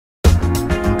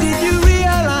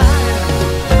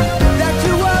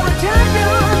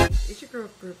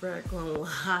We're back going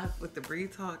live with the Bree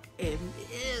Talk, and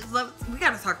we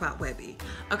gotta talk about Webbie.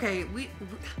 Okay,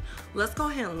 let's go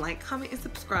ahead and like, comment, and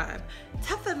subscribe.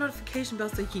 Tap that notification bell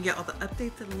so you can get all the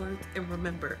updates and alerts. And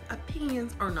remember,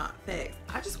 opinions are not facts.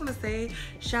 I just want to say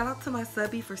shout out to my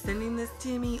subby for sending this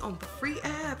to me on the free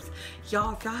apps.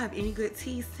 Y'all, if y'all have any good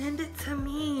tea, send it to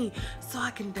me so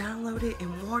I can download it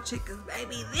and watch it. Cause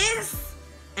baby, this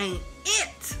ain't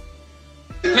it.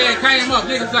 Head came up,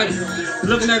 nigga say,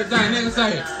 looking at the thing, nigga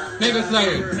say,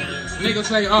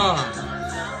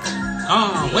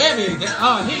 Webbie,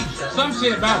 he, some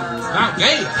shit about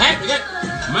gay, happy,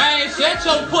 man, shut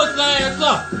your pussy ass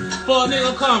up for a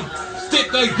nigga come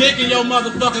stick their dick in your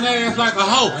motherfucking ass like a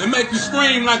hoe and make you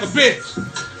scream like a bitch.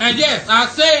 And yes, I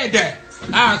said that.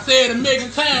 I said a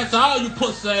million times to all you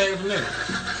pussy ass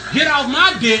niggas. Get off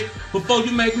my dick before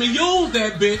you make me use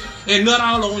that bitch and nut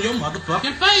all over your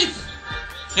motherfucking face.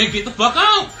 And get the fuck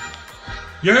on.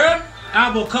 You heard?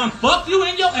 I will come fuck you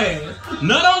in your ass,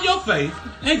 nut on your face,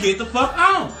 and get the fuck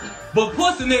on. But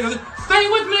pussy niggas, stay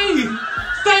with me.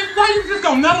 Why you just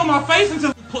gonna nut on my face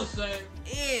until you pussy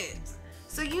ass?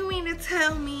 So you mean to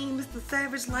tell me Mr.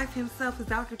 Savage Life himself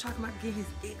is out here talking about getting his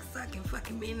dick sucking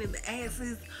fucking men in the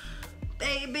asses?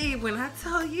 Baby, when I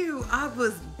tell you I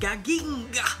was gagging.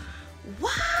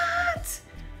 What?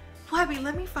 Webbie,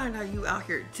 let me find out you out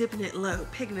here dipping it low,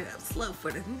 picking it up slow for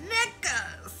the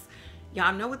niggas.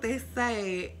 Y'all know what they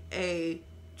say, a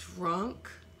drunk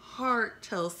heart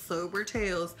tells sober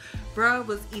tales. Bro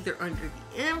was either under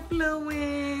the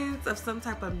influence of some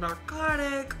type of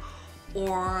narcotic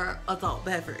or adult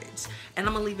beverage. And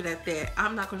I'm gonna leave it at that.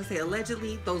 I'm not gonna say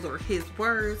allegedly, those are his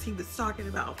words. He was talking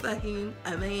about fucking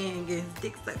a man, getting his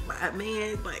dick sucked by a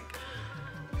man, like,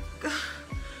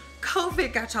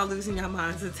 COVID got y'all losing your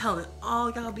minds and telling all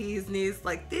y'all business.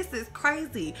 Like, this is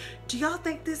crazy. Do y'all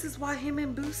think this is why him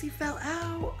and Boosie fell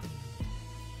out?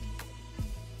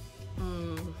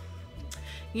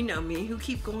 You know me, who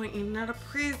keep going in and out of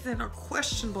prison are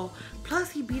questionable.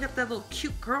 Plus, he beat up that little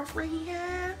cute girlfriend he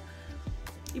had.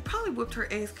 He probably whipped her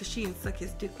ass because she didn't suck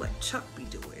his dick like Chuck be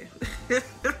doing.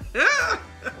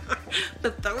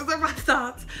 But those are my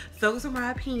thoughts. Those are my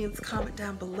opinions. Comment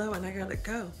down below and I gotta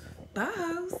go.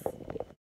 Bye.